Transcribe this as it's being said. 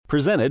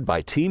Presented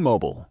by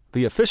T-Mobile,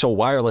 the official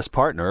wireless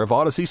partner of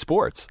Odyssey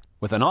Sports.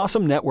 With an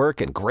awesome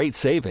network and great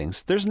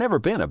savings, there's never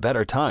been a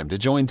better time to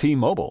join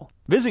T-Mobile.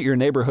 Visit your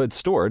neighborhood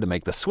store to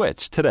make the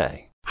switch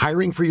today.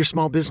 Hiring for your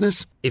small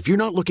business? If you're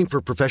not looking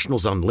for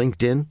professionals on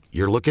LinkedIn,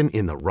 you're looking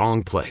in the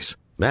wrong place.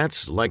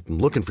 That's like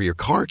looking for your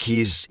car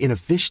keys in a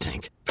fish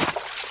tank.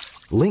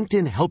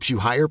 LinkedIn helps you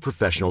hire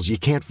professionals you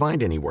can't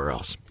find anywhere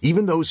else,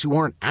 even those who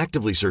aren't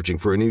actively searching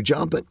for a new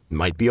job but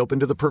might be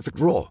open to the perfect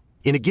role.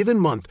 In a given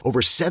month, over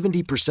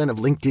 70% of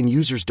LinkedIn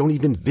users don't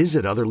even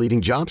visit other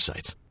leading job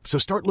sites. So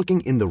start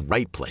looking in the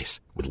right place.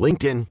 With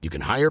LinkedIn, you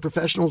can hire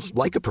professionals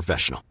like a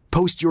professional.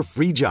 Post your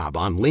free job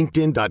on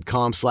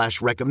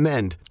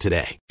linkedin.com/recommend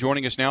today.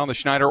 Joining us now on the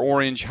Schneider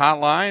Orange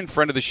Hotline,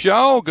 friend of the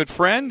show, good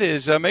friend,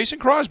 is Mason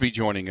Crosby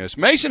joining us.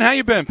 Mason, how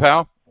you been,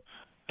 pal?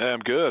 Hey, I'm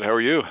good. How are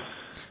you?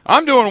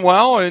 I'm doing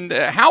well. And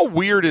how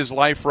weird is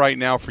life right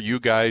now for you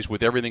guys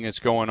with everything that's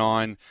going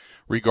on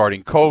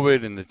regarding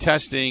COVID and the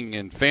testing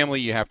and family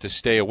you have to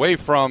stay away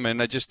from?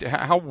 And just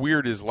how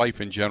weird is life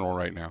in general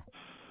right now?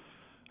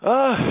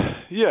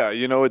 Yeah,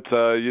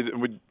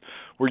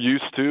 we're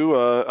used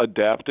to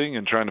adapting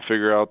and trying to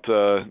figure out,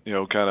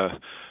 kind of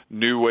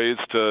new ways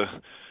to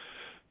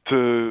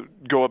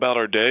go about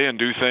our day and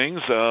do things.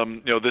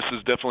 This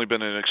has definitely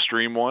been an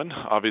extreme one.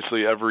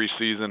 Obviously, every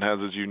season has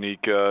its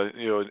unique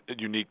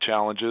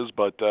challenges,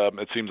 but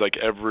it seems like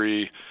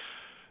every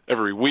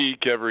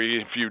week,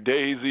 every few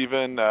days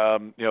even,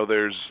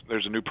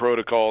 there's a new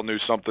protocol, new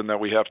something that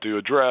we have to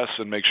address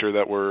and make sure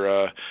that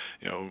we're,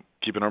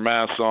 keeping our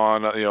masks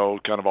on,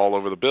 kind of all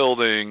over the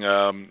building.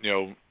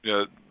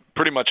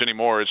 Pretty much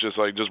anymore, it's just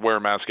wear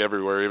a mask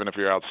everywhere, even if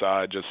you're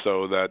outside, just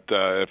so that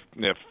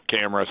if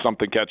camera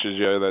something catches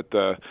you,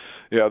 that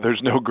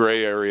there's no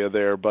gray area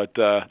there. But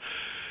I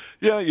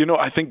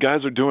think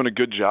guys are doing a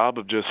good job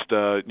of just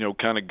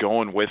kind of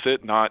going with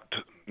it, not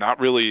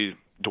really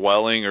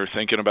dwelling or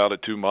thinking about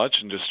it too much,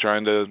 and just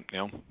trying to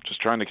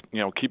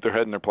keep their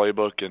head in their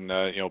playbook and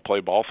play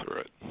ball through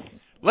it.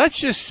 Let's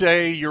just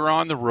say you're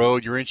on the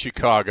road, you're in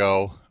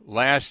Chicago,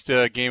 last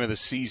game of the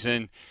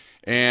season,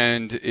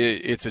 and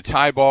it's a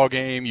tie ball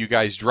game. You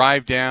guys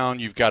drive down,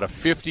 you've got a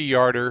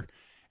 50-yarder,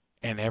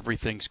 and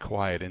everything's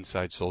quiet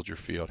inside Soldier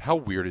Field. How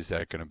weird is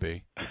that going to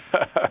be?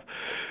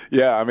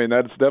 Yeah, I mean,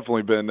 that's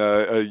definitely been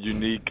a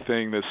unique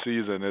thing this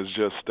season is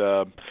just,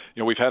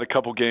 we've had a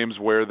couple games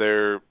where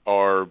there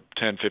are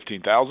 10,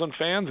 15,000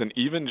 fans, and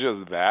even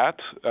just that,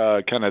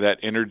 kind of that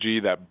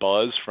energy, that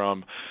buzz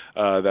from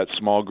that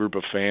small group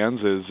of fans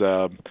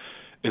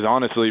is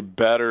honestly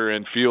better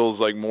and feels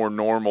like more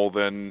normal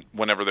than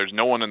whenever there's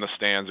no one in the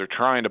stands. They're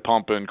trying to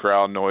pump in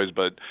crowd noise,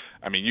 but,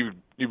 I mean,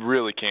 you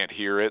really can't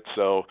hear it,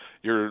 so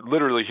you're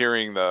literally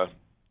hearing the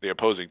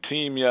opposing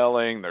team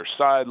yelling, their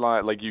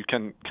sideline, like you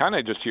can kind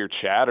of just hear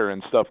chatter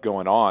and stuff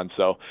going on.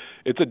 So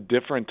it's a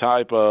different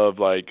type of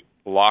like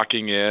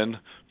locking in,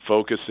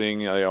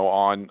 focusing,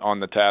 on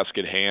the task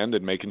at hand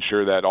and making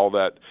sure that all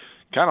that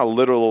kind of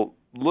little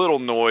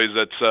noise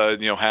that's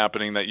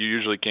happening that you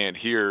usually can't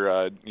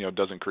hear,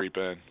 doesn't creep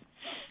in.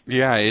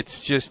 Yeah,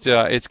 it's just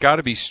it's got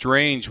to be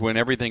strange when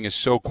everything is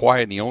so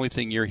quiet and the only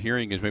thing you're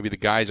hearing is maybe the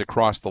guys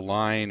across the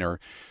line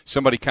or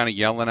somebody kind of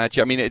yelling at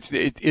you. I mean,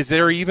 is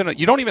there even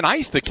you don't even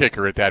ice the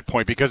kicker at that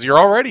point because you're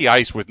already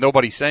iced with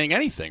nobody saying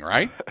anything,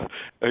 right?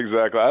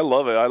 Exactly. I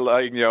love it. I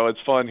like it's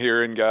fun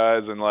hearing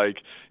guys and I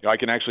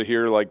can actually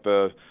hear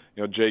the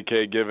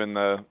JK giving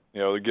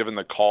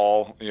the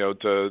call,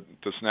 to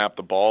snap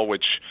the ball,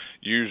 which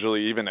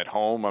usually even at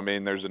home, I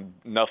mean, there's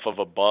enough of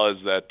a buzz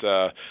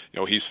that,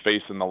 he's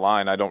facing the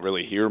line. I don't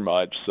really hear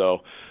much. So,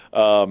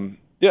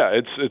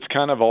 it's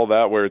kind of all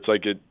that where it's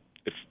like it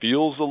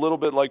feels a little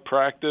bit like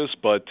practice,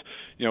 but,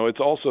 it's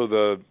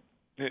also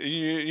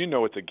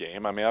it's a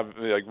game. I mean,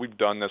 we've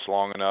done this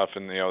long enough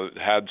and,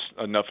 had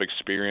enough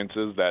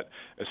experiences that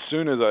as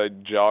soon as I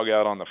jog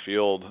out on the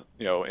field,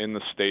 in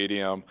the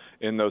stadium,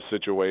 in those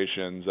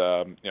situations,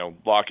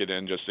 lock it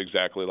in just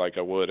exactly like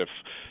I would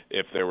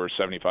if there were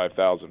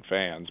 75,000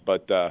 fans.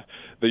 But the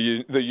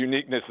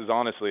uniqueness is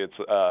honestly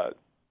it's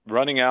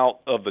running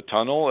out of the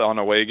tunnel on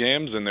away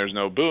games and there's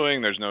no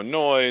booing, there's no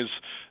noise,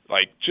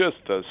 just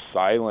the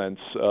silence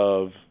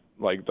of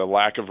the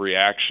lack of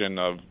reaction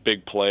of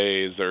big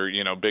plays or,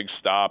 big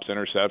stops,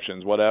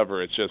 interceptions,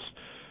 whatever. It's just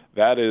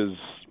that is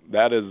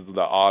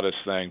the oddest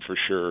thing for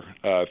sure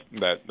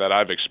that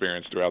I've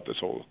experienced throughout this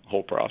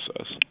whole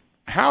process.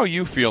 How are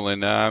you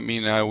feeling?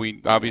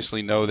 We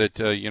obviously know that,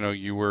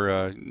 you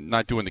were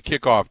not doing the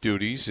kickoff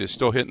duties,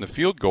 still hitting the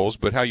field goals,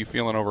 but how are you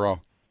feeling overall?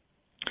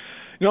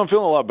 I'm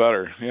feeling a lot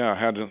better. Yeah, I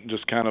had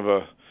just kind of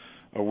a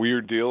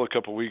weird deal a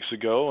couple weeks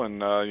ago,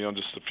 and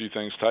just a few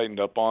things tightened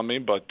up on me.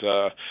 But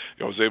I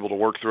was able to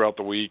work throughout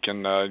the week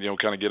and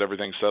kind of get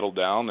everything settled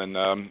down, and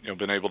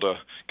been able to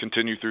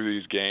continue through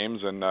these games,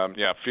 and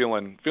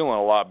feeling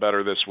a lot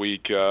better this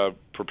week,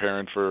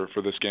 preparing for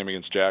this game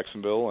against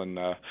Jacksonville, and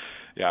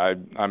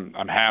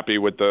I'm happy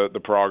with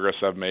the progress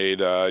I've made.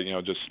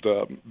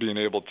 Being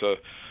able to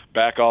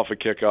back off of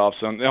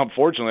kickoffs. And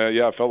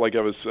unfortunately, I felt like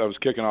I was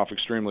kicking off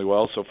extremely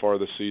well so far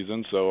this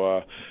season.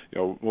 So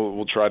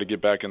we'll try to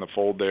get back in the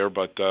fold there.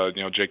 But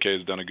JK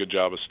has done a good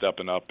job of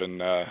stepping up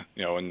and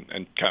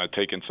and kind of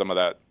taking some of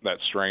that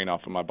strain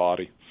off of my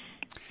body.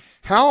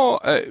 How,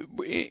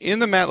 in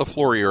the Matt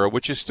LaFleur era,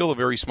 which is still a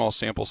very small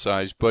sample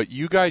size, but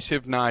you guys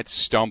have not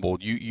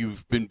stumbled.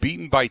 You've been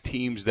beaten by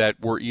teams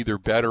that were either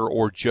better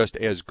or just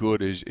as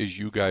good as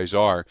you guys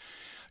are.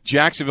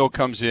 Jacksonville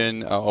comes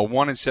in, a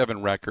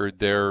 1-7 record.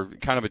 They're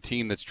kind of a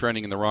team that's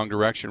trending in the wrong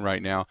direction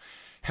right now.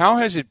 How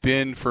has it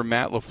been for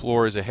Matt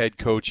LaFleur as a head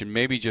coach, and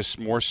maybe just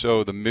more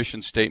so the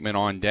mission statement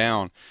on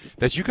down,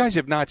 that you guys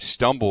have not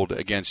stumbled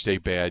against a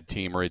bad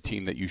team or a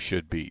team that you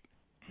should beat?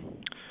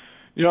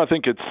 I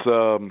think it's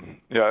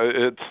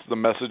it's the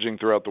messaging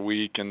throughout the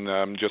week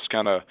and just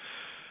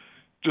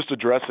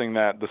addressing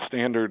the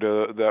standard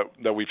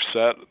that we've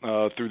set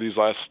through these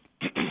last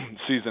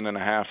season and a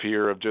half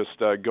here of just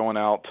going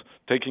out,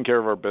 taking care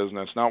of our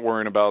business, not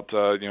worrying about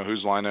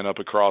who's lining up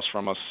across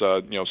from us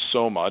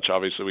so much.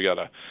 Obviously, we got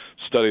to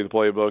study the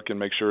playbook and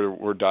make sure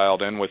we're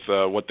dialed in with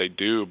what they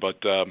do, but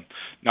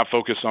not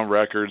focused on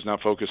records,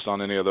 not focused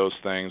on any of those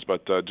things,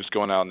 but just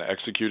going out and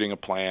executing a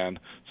plan,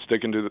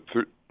 sticking to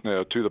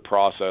the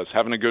process,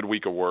 having a good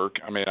week of work.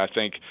 I mean, I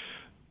think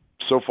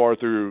so far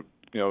through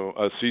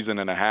a season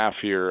and a half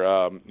here,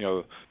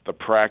 the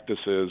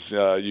practices,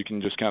 you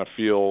can just kind of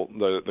feel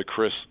the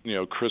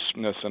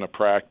crispness in a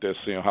practice,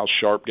 how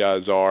sharp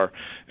guys are,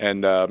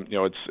 and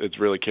it's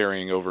really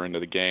carrying over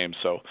into the game.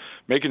 So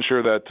making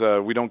sure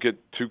that we don't get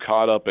too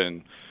caught up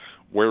in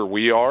where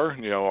we are,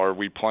 are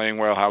we playing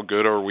well? How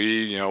good are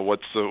we? What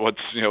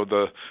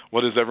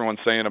is everyone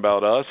saying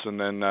about us? And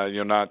then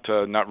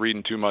not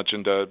reading too much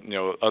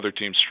into other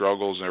teams'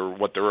 struggles or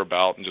what they're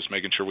about, and just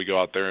making sure we go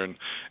out there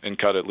and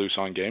cut it loose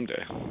on game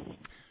day.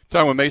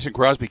 Talking with Mason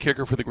Crosby,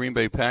 kicker for the Green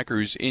Bay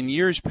Packers. In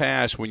years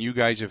past, when you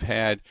guys have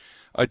had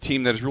a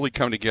team that has really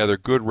come together,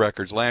 good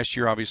records. Last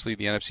year, obviously,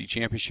 the NFC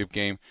Championship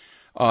game.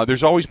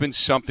 There's always been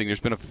something. There's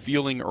been a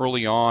feeling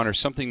early on or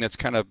something that's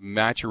kind of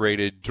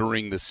maturated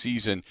during the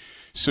season.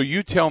 So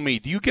you tell me,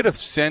 do you get a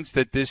sense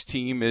that this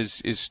team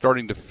is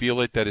starting to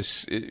feel it, that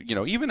is,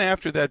 even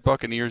after that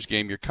Buccaneers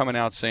game, you're coming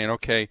out saying,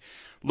 okay,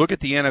 look at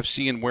the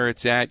NFC and where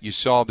it's at. You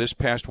saw this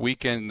past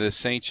weekend the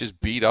Saints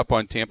just beat up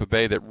on Tampa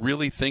Bay, that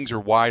really things are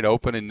wide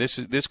open, and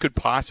this could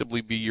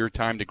possibly be your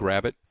time to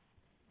grab it?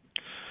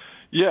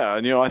 Yeah,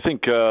 and I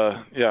think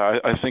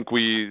I think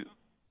we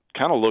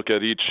kind of look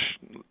at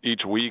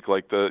each week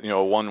like the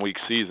 1 week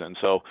season.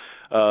 So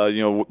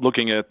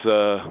looking at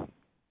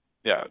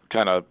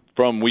kind of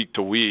from week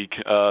to week,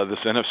 this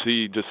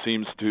NFC just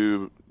seems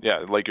to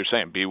like you're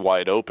saying, be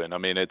wide open. I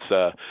mean,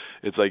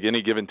 it's like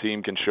any given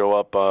team can show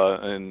up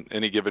in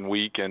any given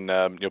week and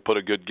put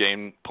a good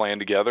game plan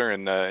together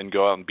and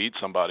go out and beat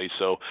somebody.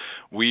 So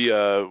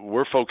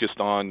we're focused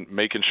on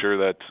making sure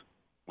that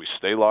we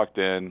stay locked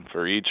in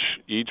for each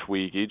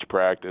week, each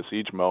practice,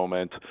 each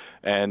moment,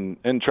 and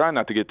try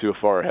not to get too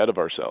far ahead of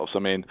ourselves. I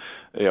mean,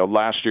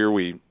 last year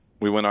we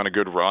went on a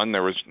good run.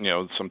 There was,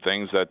 some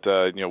things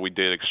that, we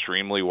did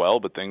extremely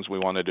well, but things we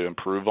wanted to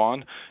improve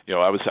on.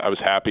 I was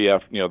happy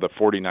after, the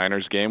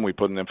 49ers game. We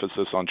put an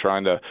emphasis on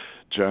trying to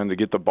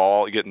get the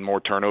ball, getting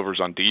more turnovers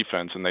on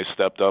defense, and they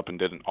stepped up and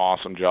did an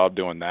awesome job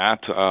doing that.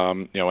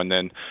 And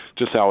then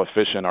just how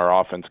efficient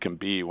our offense can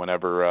be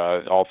whenever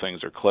all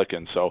things are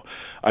clicking. So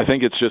I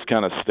think it's just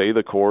kind of stay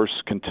the course,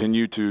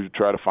 continue to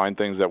try to find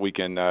things that we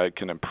can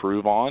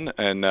improve on,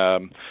 and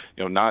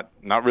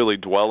not really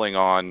dwelling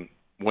on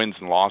wins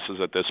and losses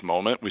at this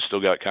moment. We still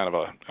got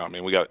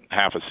we got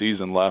half a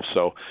season left,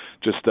 so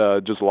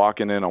just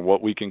locking in on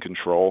what we can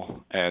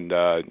control and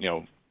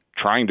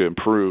trying to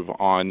improve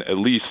on at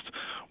least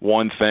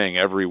one thing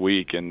every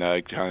week and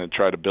kind of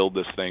try to build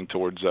this thing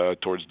towards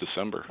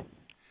December.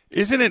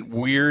 Isn't it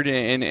weird?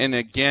 And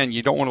again,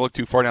 you don't want to look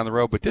too far down the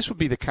road, but this would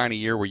be the kind of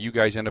year where you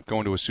guys end up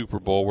going to a Super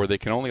Bowl where they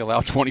can only allow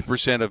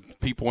 20% of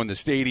people in the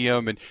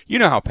stadium, and you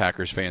know how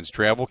Packers fans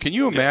travel. Can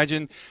you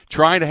imagine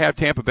trying to have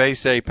Tampa Bay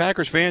say,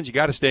 Packers fans, you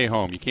got to stay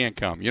home, you can't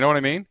come? You know what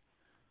I mean?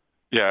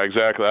 Yeah,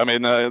 exactly. I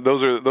mean,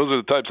 those are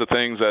the types of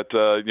things that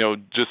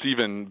just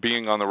even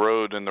being on the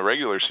road in the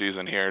regular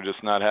season here,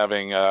 just not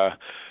having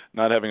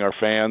our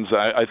fans.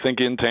 I think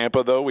in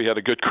Tampa, though, we had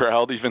a good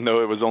crowd, even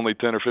though it was only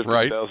 10 or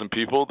 15,000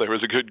 people. There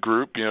was a good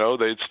group.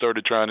 They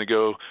started trying to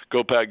go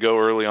Pack Go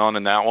early on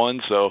in that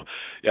one. So,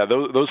 yeah,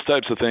 those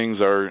types of things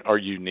are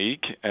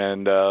unique,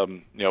 and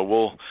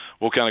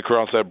we'll kind of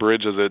cross that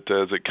bridge as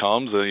it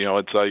comes.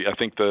 I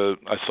think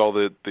I saw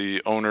that the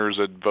owners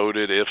had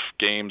voted if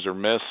games are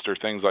missed or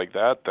things like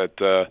that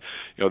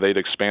they'd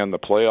expand the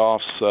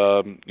playoffs.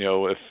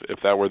 If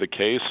that were the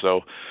case.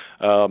 So.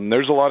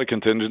 There's a lot of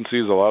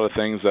contingencies, a lot of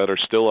things that are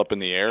still up in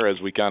the air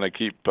as we kind of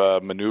keep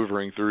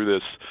maneuvering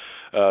through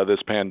this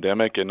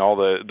pandemic and all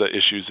the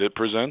issues it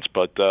presents.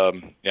 But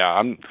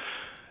I'm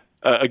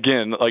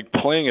again, like,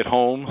 playing at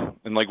home,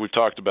 and like we've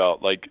talked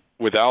about, like,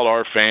 without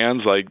our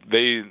fans, like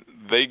they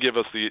give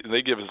us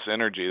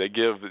energy. They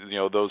give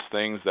those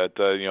things that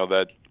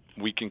that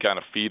we can kind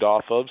of feed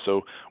off of.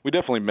 So we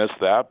definitely miss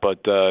that,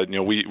 but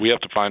we have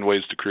to find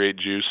ways to create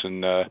juice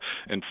and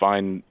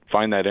find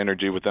that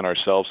energy within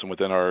ourselves and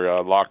within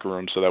our locker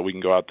room so that we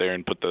can go out there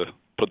and put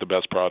the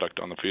best product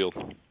on the field.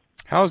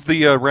 How's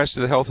the rest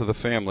of the health of the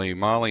family,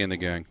 Molly and the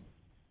gang?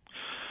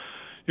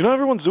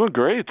 Everyone's doing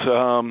great.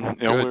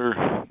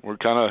 We're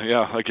kind of,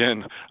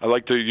 again, I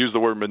like to use the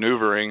word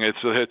maneuvering. It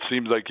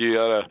seems like you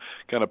gotta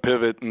kind of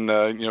pivot and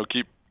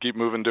keep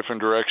moving different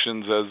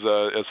directions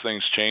as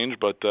things change.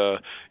 But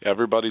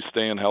everybody's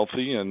staying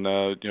healthy, and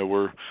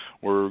we're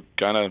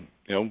kind of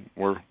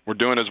we're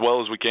doing as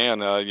well as we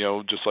can.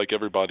 Just like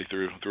everybody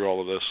through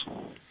all of this.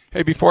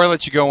 Hey, before I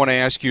let you go, I want to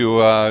ask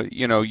you.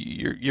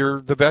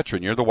 You're the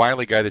veteran. You're the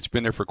Wiley guy that's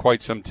been there for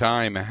quite some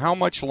time. How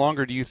much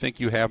longer do you think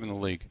you have in the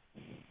league?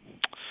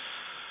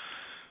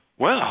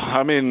 Well,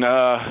 I mean,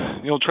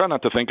 try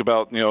not to think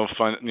about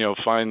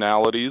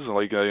finalities,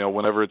 like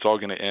whenever it's all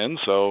going to end.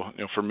 So,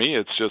 for me,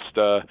 it's just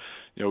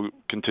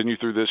continue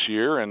through this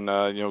year and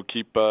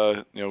keep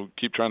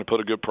trying to put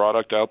a good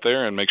product out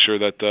there and make sure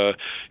that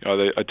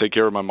I take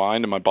care of my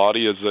mind and my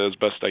body as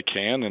best I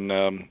can. And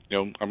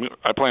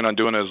I plan on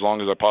doing it as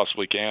long as I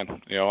possibly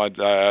can.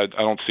 I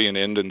don't see an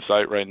end in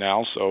sight right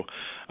now, so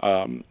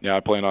I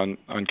plan on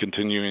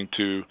continuing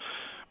to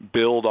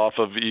build off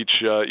of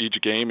each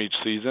game, each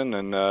season,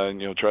 and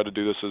try to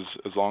do this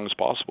as long as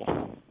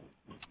possible.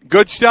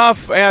 Good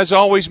stuff. As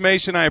always,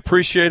 Mason, I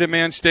appreciate it,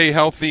 man. Stay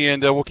healthy,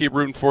 and we'll keep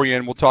rooting for you,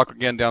 and we'll talk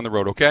again down the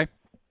road, okay?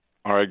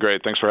 All right,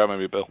 great. Thanks for having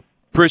me, Bill.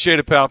 Appreciate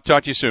it, pal.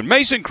 Talk to you soon.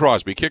 Mason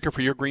Crosby, kicker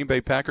for your Green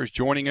Bay Packers,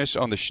 joining us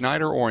on the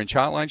Schneider Orange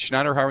Hotline.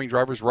 Schneider hiring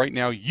drivers right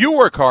now. You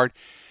work hard.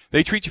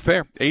 They treat you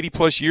fair.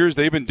 80-plus years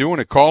they've been doing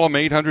it. Call them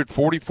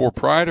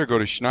 844-PRIDE or go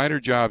to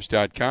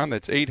SchneiderJobs.com.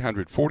 That's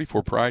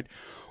 844-PRIDE.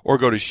 Or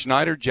go to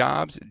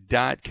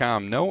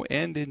SchneiderJobs.com. No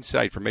end in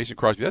sight for Mason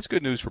Crosby. That's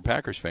good news for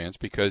Packers fans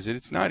because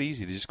it's not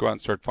easy to just go out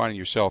and start finding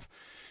yourself,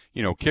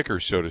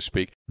 kickers, so to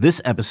speak. This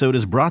episode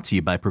is brought to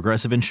you by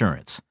Progressive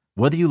Insurance.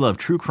 Whether you love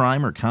true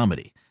crime or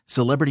comedy,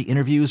 celebrity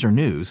interviews or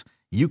news,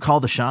 you call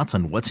the shots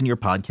on what's in your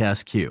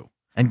podcast queue.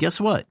 And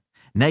guess what?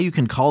 Now you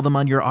can call them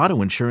on your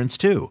auto insurance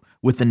too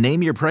with the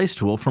Name Your Price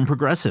tool from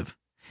Progressive.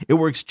 It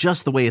works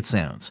just the way it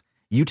sounds.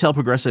 You tell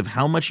Progressive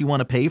how much you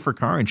want to pay for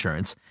car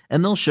insurance,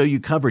 and they'll show you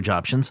coverage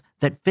options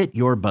that fit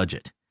your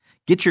budget.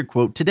 Get your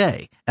quote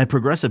today at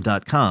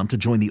Progressive.com to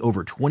join the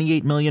over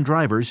 28 million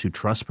drivers who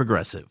trust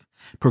Progressive.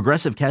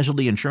 Progressive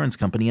Casualty Insurance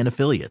Company and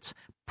Affiliates.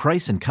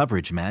 Price and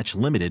coverage match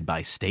limited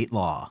by state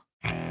law.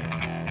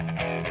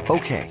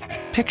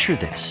 Okay, picture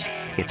this.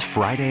 It's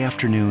Friday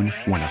afternoon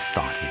when a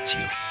thought hits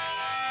you.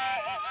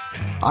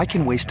 I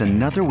can waste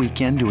another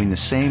weekend doing the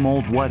same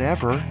old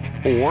whatever,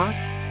 or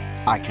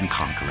I can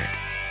conquer it.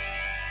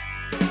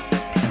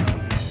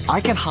 I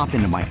can hop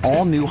into my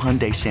all-new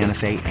Hyundai Santa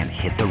Fe and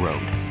hit the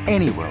road.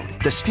 Any road.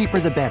 The steeper,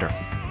 the better.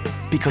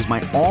 Because my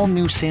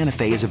all-new Santa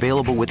Fe is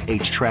available with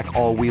H-Track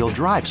all-wheel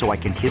drive, so I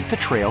can hit the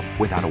trail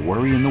without a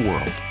worry in the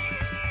world.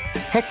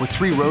 Heck, with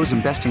 3 rows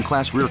and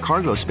best-in-class rear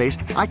cargo space,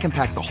 I can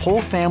pack the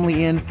whole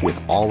family in with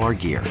all our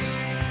gear.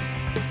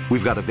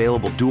 We've got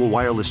available dual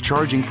wireless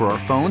charging for our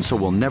phones, so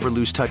we'll never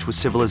lose touch with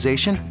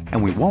civilization,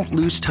 and we won't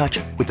lose touch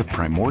with the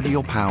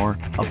primordial power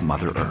of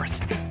Mother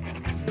Earth.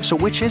 So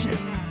which is it?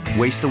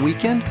 Waste the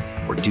weekend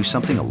or do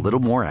something a little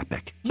more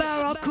epic?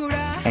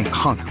 And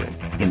conquer it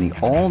in the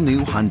all-new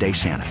Hyundai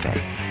Santa Fe.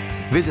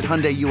 Visit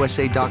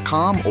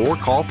HyundaiUSA.com or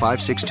call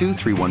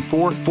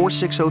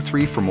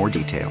 562-314-4603 for more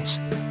details.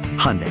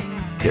 Hyundai,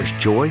 there's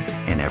joy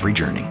in every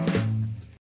journey.